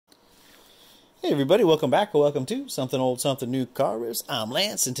Hey everybody, welcome back or welcome to Something Old, Something New Car Rips. I'm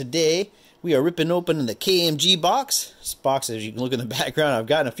Lance, and today we are ripping open the KMG box. This box, as you can look in the background, I've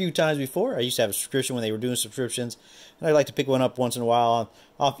gotten a few times before. I used to have a subscription when they were doing subscriptions, and I like to pick one up once in a while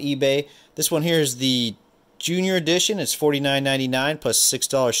off eBay. This one here is the Junior Edition. It's $49.99 plus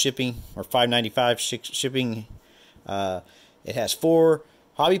 $6 shipping, or $5.95 shipping. It has 4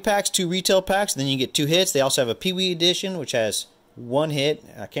 hobby packs, 2 retail packs, and then you get 2 hits. They also have a Pee Wee Edition, which has 1 hit.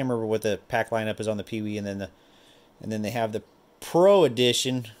 I can't remember what the pack lineup is on the Pee Wee, and then they have the Pro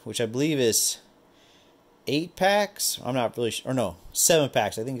Edition, which I believe is 8 packs. I'm not really sure. Or no, 7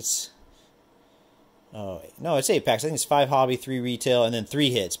 packs. I think it's no, it's 8 packs. I think it's 5 hobby, 3 retail, and then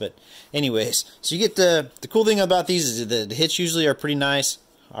 3 hits. But anyways, so you get the cool thing about these is the hits usually are pretty nice.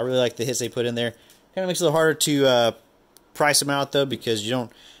 I really like the hits they put in there. Kind of makes it a little harder to price them out though, because you don't,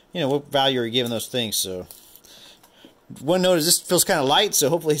 what value are you giving those things. So one note is this feels kind of light, so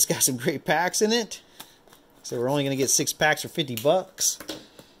hopefully it's got some great packs in it. So we're only going to get 6 packs for $50.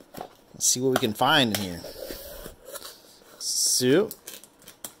 Let's see what we can find in here. So,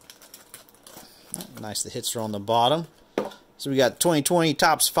 nice, the hits are on the bottom. So we got 2020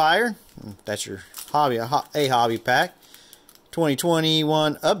 Topps Fire. That's your hobby, a hobby pack.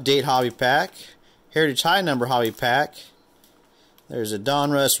 2021 Update hobby pack. Heritage High Number hobby pack. There's a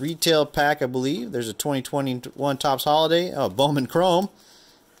Donruss retail pack, I believe. There's a 2021 Topps Holiday. Oh, Bowman Chrome.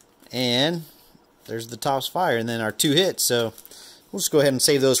 And there's the Topps Fire. And then our 2 hits. So we'll just go ahead and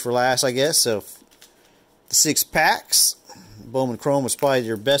save those for last, I guess. So the 6 packs. Bowman Chrome was probably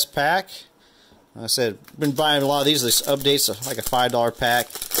your best pack. Like I said, been buying a lot of these. This updates, like a $5 pack.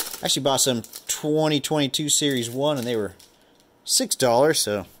 I actually bought some 2022 Series 1, and they were $6.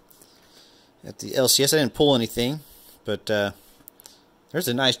 So at the LCS, I didn't pull anything. But there's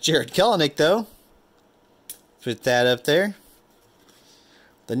a nice Jared Kelenic, though. Put that up there.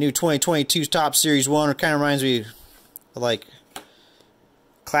 The new 2022 Topps Series 1 kind of reminds me of like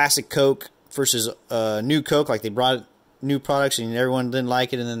classic Coke versus new Coke. Like they brought new products and everyone didn't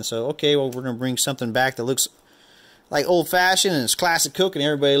like it, and then so, okay, well, we're going to bring something back that looks like old-fashioned and it's classic Coke and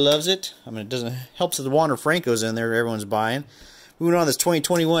everybody loves it. I mean, it doesn't help that the Wander Franco's in there everyone's buying. Moving on to this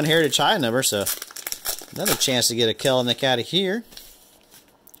 2021 Heritage High Number, so another chance to get a Kelenic out of here.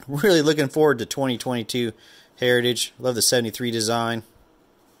 Really looking forward to 2022 Heritage. Love the 73 design.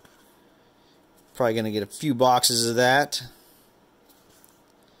 Probably going to get a few boxes of that.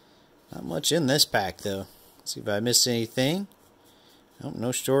 Not much in this pack, though. Let's see if I missed anything. Nope,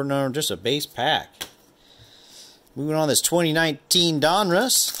 no short number, just a base pack. Moving on, this 2019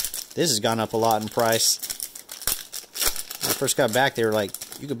 Donruss. This has gone up a lot in price. When I first got back, they were like,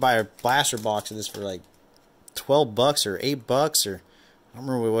 you could buy a blaster box of this for like $12 or $8 or I don't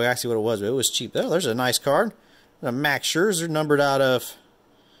remember actually what it was, but it was cheap. Oh, there's a nice card. A Max Scherzer numbered out of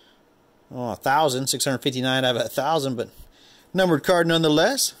 1,000, 659 out of 1,000, but numbered card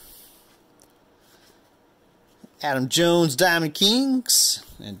nonetheless. Adam Jones, Diamond Kings,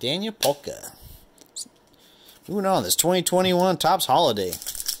 and Daniel Polka. Moving on, this 2021 Topps Holiday.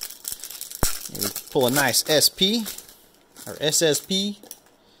 We pull a nice SP, or SSP.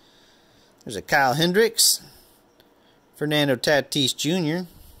 There's a Kyle Hendricks. Fernando Tatis Jr.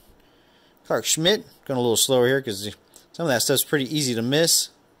 Clark Schmidt. Going a little slower here because some of that stuff's pretty easy to miss.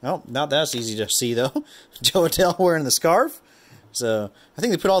 Oh, not that's easy to see though. Joe Adele wearing the scarf. So I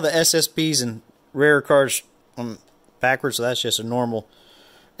think they put all the SSPs and rare cards on backwards, so that's just a normal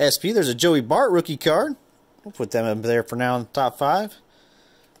SP. There's a Joey Bart rookie card. We'll put them up there for now in the top 5.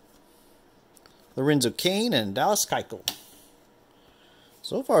 Lorenzo Cain and Dallas Keuchel.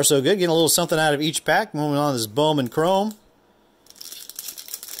 So far, so good. Getting a little something out of each pack. Moving on to this Bowman Chrome.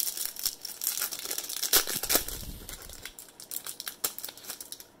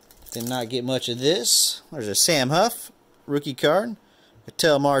 Did not get much of this. There's a Sam Huff rookie card.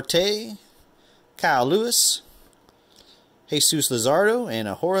 Ketel Marte. Kyle Lewis. Jesus Luzardo. And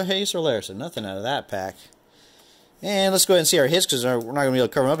a Jorge Soler. So nothing out of that pack. And let's go ahead and see our hits because we're not going to be able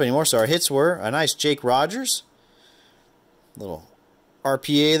to cover them up anymore. So our hits were a nice Jake Rogers. Little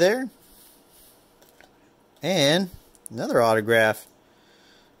RPA there. And another autograph.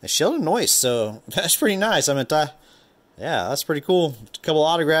 A Sheldon Noyce. So that's pretty nice. I mean, yeah, that's pretty cool. A couple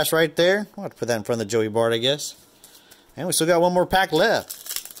autographs right there. I'll have to put that in front of the Joey Bart, I guess. And we still got one more pack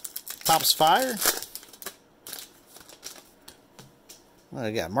left. Topps Fire. What do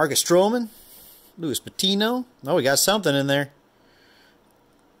we got? Marcus Stroman. Luis Patino. Oh, we got something in there.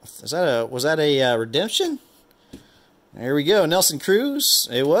 Was that a redemption? There we go. Nelson Cruz.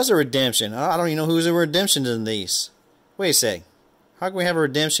 It was a redemption. I don't even know who's a redemption in these. Wait a sec. How can we have a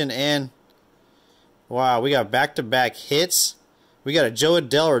redemption and Wow, we got back-to-back hits We got a Joe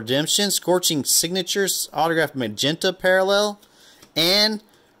Adele Redemption, Scorching Signatures, autographed Magenta Parallel, and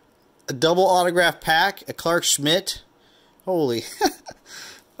a double autograph pack, a Clark Schmidt. Holy.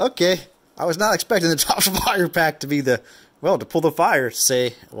 Okay. I was not expecting the Topps Fire pack to be to pull the fire, to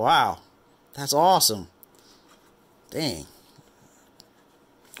say, wow, that's awesome. Dang.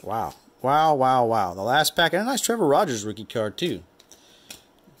 Wow. Wow, wow, wow. The last pack, and a nice Trevor Rogers rookie card, too.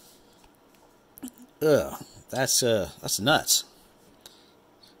 Ugh. That's nuts.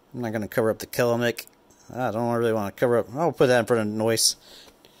 I'm not going to cover up the Kelenic. I don't really want to cover up. I'll put that in front of noise.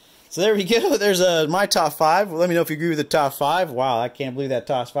 So there we go. There's my top 5. Let me know if you agree with the top 5. Wow, I can't believe that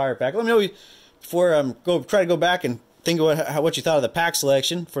Topps Fire pack. Let me know before try to go back and think of what you thought of the pack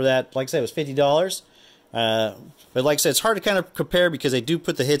selection for that. Like I said, it was $50. But like I said, it's hard to kind of compare because they do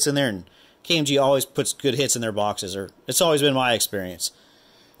put the hits in there, and KMG always puts good hits in their boxes. Or it's always been my experience.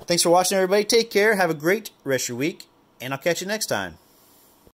 Thanks for watching, everybody. Take care. Have a great rest of your week, and I'll catch you next time.